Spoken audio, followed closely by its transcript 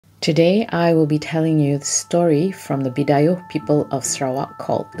Today I will be telling you the story from the Bidayuh people of Sarawak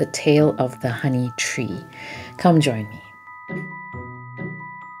called The Tale of the Honey Tree. Come join me.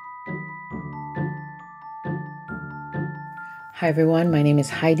 Hi everyone, my name is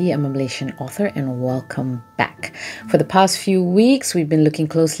Heidi. I'm a Malaysian author and welcome back. For the past few weeks, we've been looking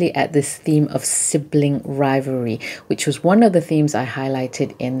closely at this theme of sibling rivalry, which was one of the themes I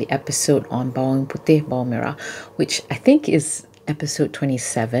highlighted in the episode on Bawang Putih, Bawang Merah, which I think is episode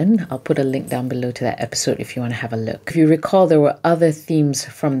 27. I'll put a link down below to that episode if you want to have a look. If you recall, there were other themes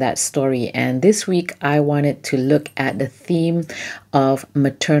from that story, and this week I wanted to look at the theme of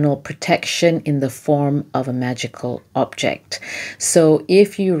maternal protection in the form of a magical object. So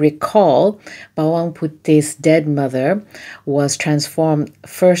if you recall, Bawang Putih's dead mother was transformed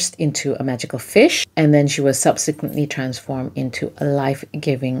first into a magical fish, and then she was subsequently transformed into a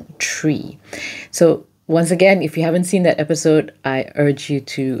life-giving tree. So once again, if you haven't seen that episode, I urge you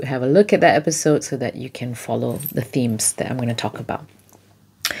to have a look at that episode so that you can follow the themes that I'm going to talk about.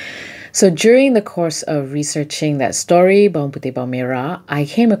 So during the course of researching that story, Bawang Putih Bawang Merah, I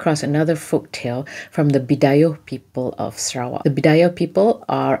came across another folktale from the Bidayuh people of Sarawak. The Bidayuh people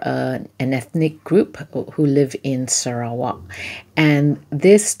are an ethnic group who live in Sarawak. And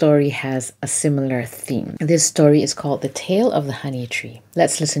this story has a similar theme. This story is called The Tale of the Honey Tree.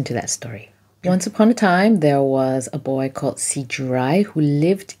 Let's listen to that story. Once upon a time, there was a boy called Sijurai who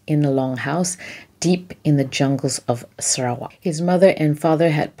lived in a longhouse deep in the jungles of Sarawak. His mother and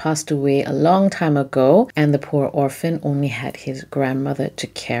father had passed away a long time ago, and the poor orphan only had his grandmother to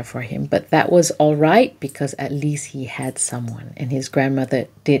care for him. But that was all right because at least he had someone, and his grandmother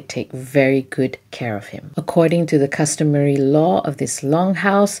did take very good care of him. According to the customary law of this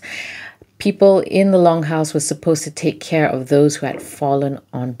longhouse, people in the longhouse were supposed to take care of those who had fallen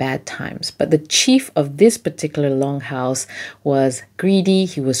on bad times. But the chief of this particular longhouse was greedy,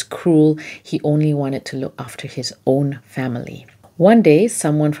 he was cruel, he only wanted to look after his own family. One day,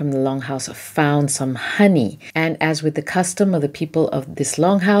 someone from the longhouse found some honey, and as with the custom of the people of this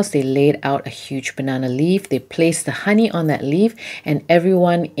longhouse, they laid out a huge banana leaf. They placed the honey on that leaf, and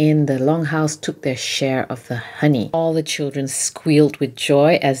everyone in the longhouse took their share of the honey. All the children squealed with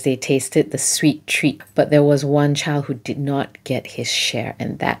joy as they tasted the sweet treat, but there was one child who did not get his share,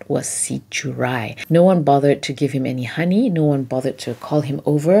 and that was Sijurai. No one bothered to give him any honey. No one bothered to call him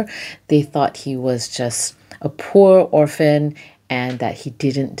over. They thought he was just a poor orphan and that he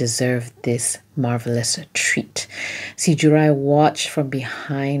didn't deserve this marvelous treat. Sijurai watched from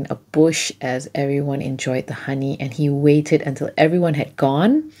behind a bush as everyone enjoyed the honey, and he waited until everyone had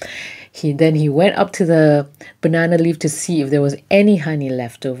gone. He went up to the banana leaf to see if there was any honey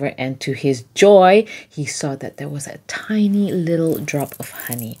left over, and to his joy, he saw that there was a tiny little drop of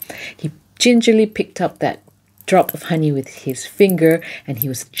honey. He gingerly picked up that drop of honey with his finger, and he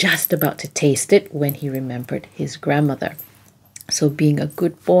was just about to taste it when he remembered his grandmother. So being a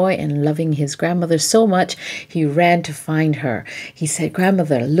good boy and loving his grandmother so much, he ran to find her. He said,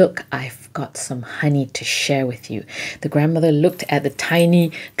 "Grandmother, look, I've got some honey to share with you." The grandmother looked at the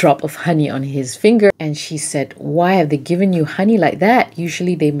tiny drop of honey on his finger and she said, "Why have they given you honey like that?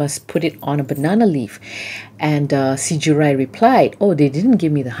 Usually they must put it on a banana leaf." And Sijurai replied, "Oh, they didn't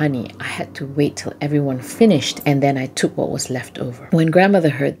give me the honey. I had to wait till everyone finished, and then I took what was left over." When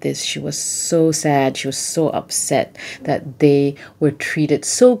grandmother heard this, she was so sad. She was so upset that they were treated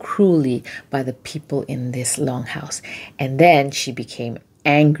so cruelly by the people in this longhouse. And then she became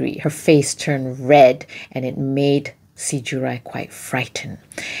angry. Her face turned red, and it made Sijurai quite frightened.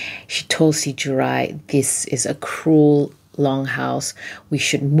 She told Sijurai, "This is a cruel longhouse. We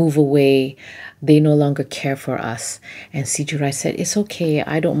should move away. They no longer care for us." And Sijurai said, "It's okay.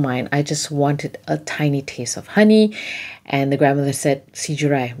 I don't mind. I just wanted a tiny taste of honey." And the grandmother said,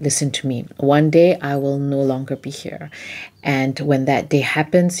 "Sijurai, listen to me. One day I will no longer be here. And when that day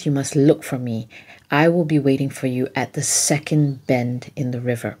happens, you must look for me. I will be waiting for you at the second bend in the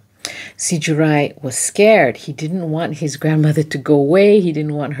river." Sijurai was scared. He didn't want his grandmother to go away. He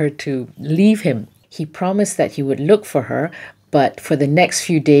didn't want her to leave him. He promised that he would look for her, but for the next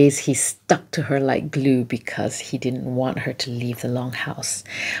few days, he stuck to her like glue because he didn't want her to leave the longhouse.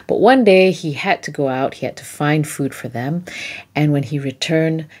 But one day, he had to go out. He had to find food for them. And when he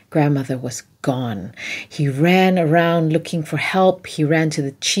returned, grandmother was gone. He ran around looking for help. He ran to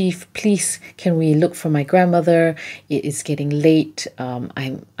the chief. "Please, can we look for my grandmother? It is getting late.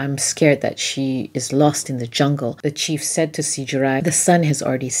 I'm scared that she is lost in the jungle." The chief said to Sijurai, "The sun has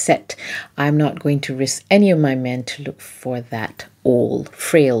already set. I'm not going to risk any of my men to look for that old,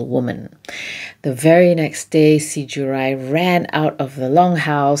 frail woman. The very next day, Sijurai ran out of the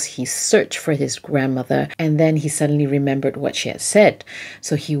longhouse. He searched for his grandmother, and then he suddenly remembered what she had said.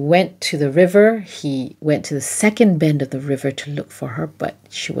 So he went to the river. He went to the second bend of the river to look for her, but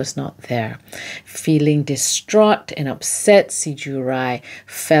she was not there. Feeling distraught and upset, Sijurai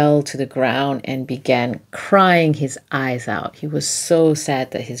fell to the ground and began crying his eyes out. He was so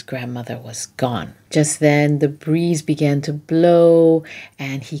sad that his grandmother was gone. Just then, the breeze began to blow,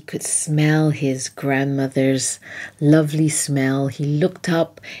 and he could smell his grandmother's lovely smell. He looked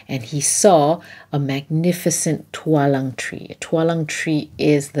up and he saw a magnificent tualang tree. A tualang tree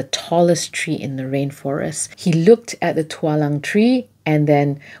is the tallest tree in the rainforest. He looked at the tualang tree and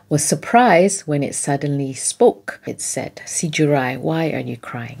then was surprised when it suddenly spoke. It said, "Sijurai, why are you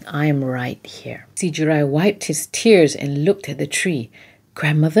crying? I am right here." Sijurai wiped his tears and looked at the tree.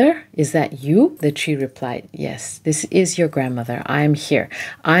 "Grandmother, is that you?" The tree replied, "Yes, this is your grandmother. I am here.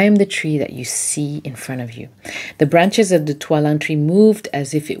 I am the tree that you see in front of you." The branches of the tualang tree moved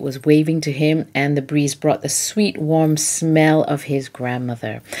as if it was waving to him, and the breeze brought the sweet, warm smell of his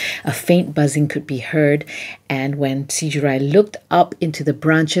grandmother. A faint buzzing could be heard, and when Sijurai looked up into the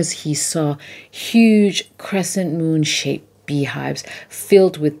branches, he saw huge crescent moon-shaped beehives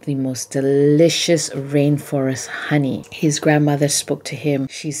filled with the most delicious rainforest honey. His grandmother spoke to him.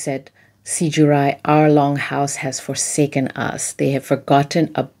 She said, "Sijurai, our longhouse has forsaken us. They have forgotten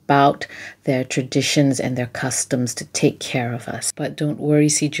about their traditions and their customs to take care of us. But don't worry,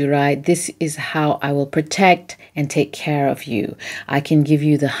 Sijurai, this is how I will protect and take care of you. I can give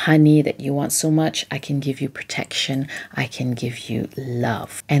you the honey that you want so much. I can give you protection. I can give you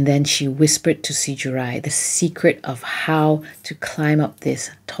love." And then she whispered to Sijurai the secret of how to climb up this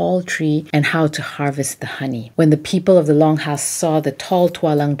tall tree and how to harvest the honey. When the people of the longhouse saw the tall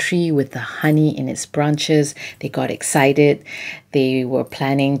tualang tree with the honey in its branches, they got excited. They were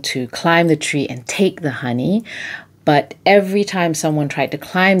planning to climb the tree and take the honey. But every time someone tried to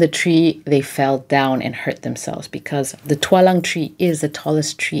climb the tree, they fell down and hurt themselves because the tualang tree is the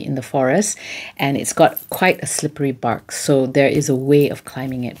tallest tree in the forest and it's got quite a slippery bark. So there is a way of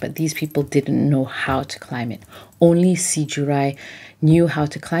climbing it, but these people didn't know how to climb it. Only Sijurai knew how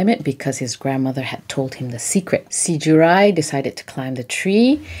to climb it because his grandmother had told him the secret. Sijurai decided to climb the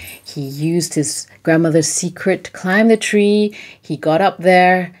tree. He used his grandmother's secret to climb the tree. He got up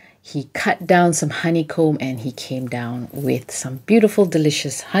there. He cut down some honeycomb and he came down with some beautiful,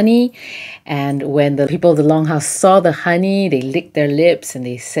 delicious honey. And when the people of the longhouse saw the honey, they licked their lips and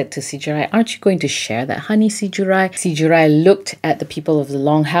they said to Sijurai, "Aren't you going to share that honey, Sijurai?" Sijurai looked at the people of the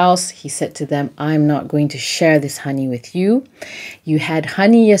longhouse. He said to them, "I'm not going to share this honey with you. You had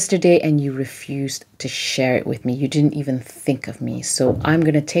honey yesterday and you refused to share it with me. You didn't even think of me. So I'm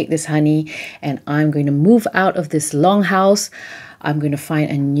going to take this honey and I'm going to move out of this longhouse. I'm going to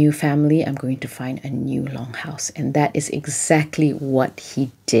find a new family. I'm going to find a new longhouse." And that is exactly what he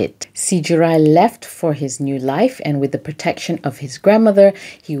did. Sijurai left for his new life, and with the protection of his grandmother,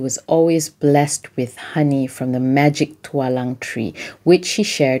 he was always blessed with honey from the magic tualang tree, which he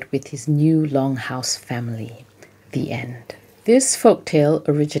shared with his new longhouse family. The end. This folktale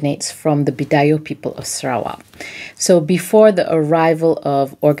originates from the Bidayuh people of Sarawak. So before the arrival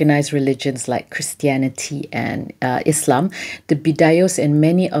of organized religions like Christianity and Islam, the Bidayuhs and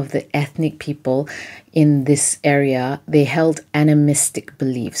many of the ethnic people in this area, they held animistic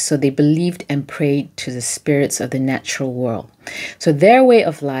beliefs. So they believed and prayed to the spirits of the natural world. So their way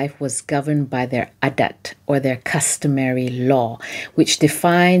of life was governed by their adat, or their customary law, which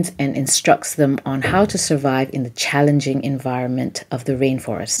defines and instructs them on how to survive in the challenging environment of the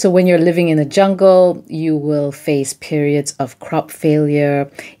rainforest. So when you're living in the jungle, you will face periods of crop failure,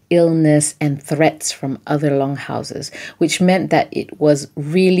 illness, and threats from other longhouses, which meant that it was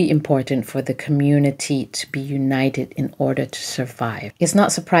really important for the community to be united in order to survive. It's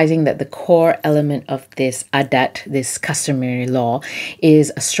not surprising that the core element of this adat, this customary law,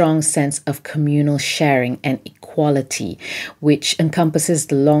 is a strong sense of communal sharing and equality, which encompasses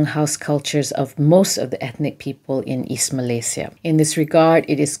the longhouse cultures of most of the ethnic people in East Malaysia. In this regard,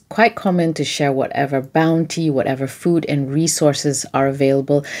 it is quite common to share whatever bounty, whatever food and resources are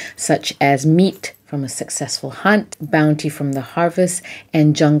available, such as meat from a successful hunt, bounty from the harvest,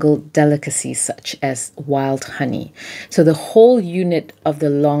 and jungle delicacies such as wild honey. So the whole unit of the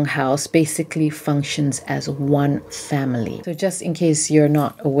longhouse basically functions as one family. So just in case you're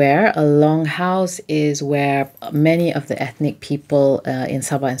not aware, a longhouse is where many of the ethnic people in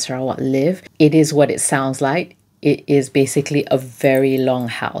Sabah and Sarawak live. It is what it sounds like. It is basically a very long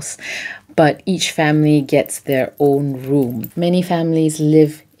house. but each family gets their own room. Many families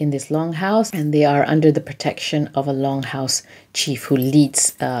live in this longhouse, and they are under the protection of a longhouse chief who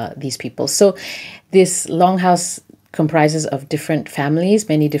leads these people. So this longhouse comprises of different families,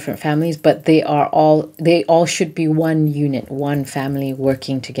 many different families, but they all should be one unit, one family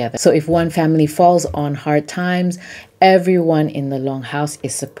working together. So if one family falls on hard times, everyone in the longhouse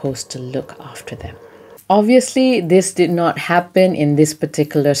is supposed to look after them. Obviously, this did not happen in this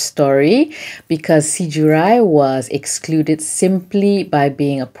particular story because Sijurai was excluded simply by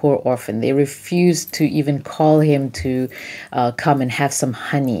being a poor orphan. They refused to even call him to come and have some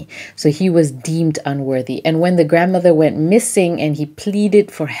honey. So he was deemed unworthy. And when the grandmother went missing and he pleaded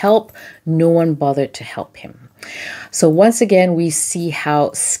for help, no one bothered to help him. So once again, we see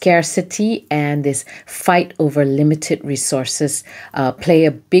how scarcity and this fight over limited resources play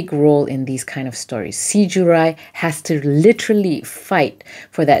a big role in these kind of stories. Sijurai has to literally fight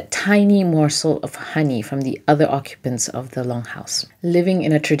for that tiny morsel of honey from the other occupants of the longhouse. Living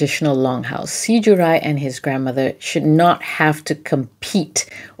in a traditional longhouse, Sijurai and his grandmother should not have to compete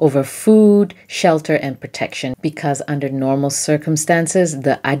over food, shelter, and protection because under normal circumstances,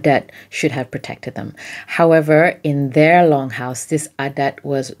 the adat should have protected them. However, in their longhouse, this adat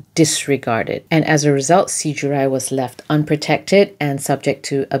was disregarded, and as a result, Sijurai was left unprotected and subject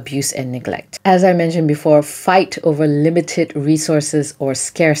to abuse and neglect. As I mentioned before, fight over limited resources or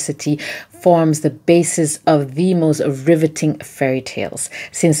scarcity forms the basis of the most riveting fairy tales,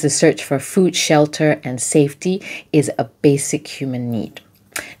 since the search for food, shelter, and safety is a basic human need.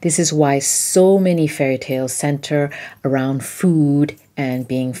 This is why so many fairy tales center around food and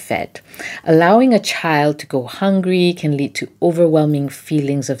being fed. Allowing a child to go hungry can lead to overwhelming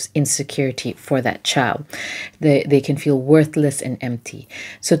feelings of insecurity for that child. They can feel worthless and empty.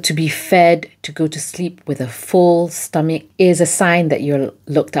 So to be fed, to go to sleep with a full stomach is a sign that you're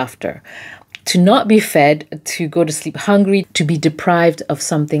looked after. To not be fed, to go to sleep hungry, to be deprived of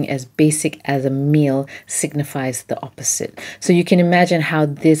something as basic as a meal signifies the opposite. So you can imagine how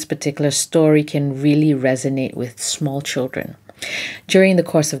this particular story can really resonate with small children. During the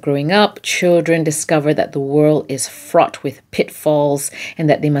course of growing up, children discover that the world is fraught with pitfalls and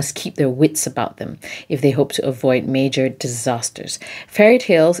that they must keep their wits about them if they hope to avoid major disasters. Fairy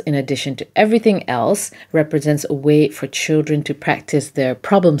tales, in addition to everything else, represents a way for children to practice their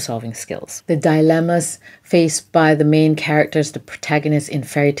problem-solving skills. The dilemmas faced by the main characters, the protagonists in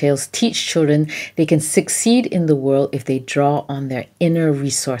fairy tales, teach children they can succeed in the world if they draw on their inner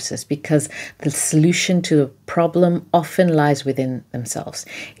resources, because the solution to the problem often lies within themselves.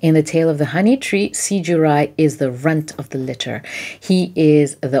 In the tale of the honey tree, Sijurai is the runt of the litter. He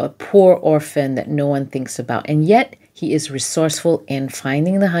is the poor orphan that no one thinks about, and yet he is resourceful in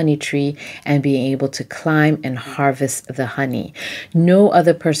finding the honey tree and being able to climb and harvest the honey. No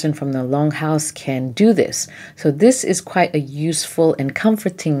other person from the longhouse can do this. So this is quite a useful and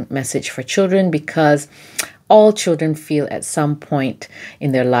comforting message for children, because all children feel at some point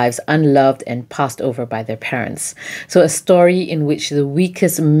in their lives unloved and passed over by their parents. So a story in which the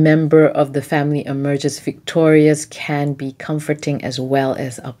weakest member of the family emerges victorious can be comforting as well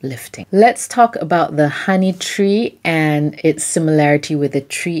as uplifting. Let's talk about the honey tree and its similarity with the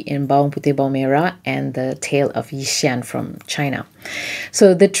tree in Bawang Putih Bawang Merah and the tale of Yishan from China.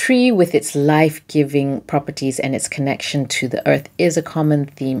 So the tree, with its life-giving properties and its connection to the earth, is a common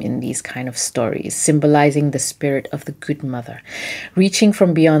theme in these kind of stories, symbolizing the spirit of the good mother. Reaching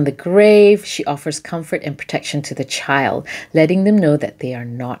from beyond the grave, she offers comfort and protection to the child, letting them know that they are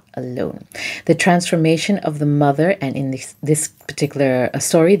not alone. The transformation of the mother, and in this particular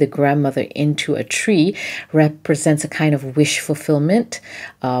story, the grandmother, into a tree, represents a kind of wish fulfillment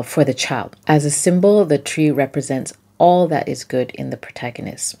for the child. As a symbol, the tree represents all that is good in the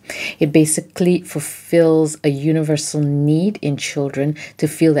protagonist. It basically fulfills a universal need in children to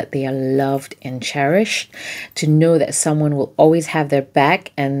feel that they are loved and cherished, to know that someone will always have their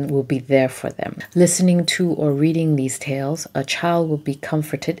back and will be there for them. Listening to or reading these tales, a child will be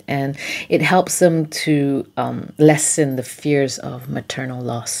comforted, and it helps them to lessen the fears of maternal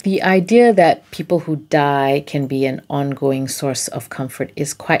loss. The idea that people who die can be an ongoing source of comfort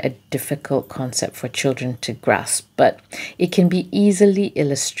is quite a difficult concept for children to grasp, but it can be easily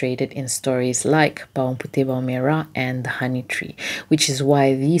illustrated in stories like Bawang Putih Bawang Merah and the honey tree, which is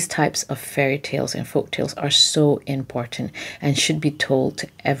why these types of fairy tales and folk tales are so important and should be told to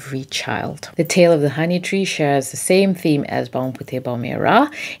every child. The tale of the honey tree shares the same theme as Bawang Putih Bawang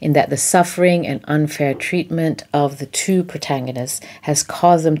Merah, in that the suffering and unfair treatment of the two protagonists has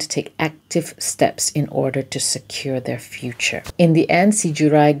caused them to take active steps in order to secure their future. In the end,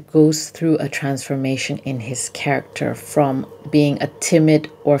 Sijurai goes through a transformation in his character from being a timid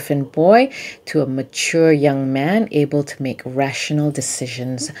orphan boy to a mature young man able to make rational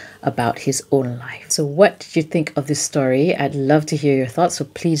decisions about his own life. So what did you think of this story? I'd love to hear your thoughts, so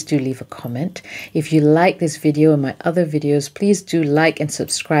please do leave a comment. If you like this video and my other videos, please do like and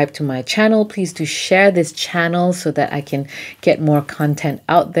subscribe to my channel. Please do share this channel so that I can get more content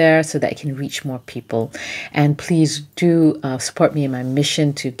out there, so that I can reach more people. And please do support me in my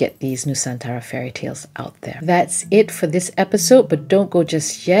mission to get these Nusantara fairy tales out there. That's it for this episode, but don't go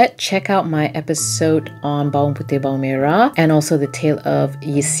just yet. Check out my episode on Bawang Putih Bawang Merah and also the tale of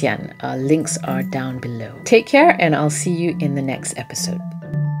Yisian. Links are down below. Take care, and I'll see you in the next episode.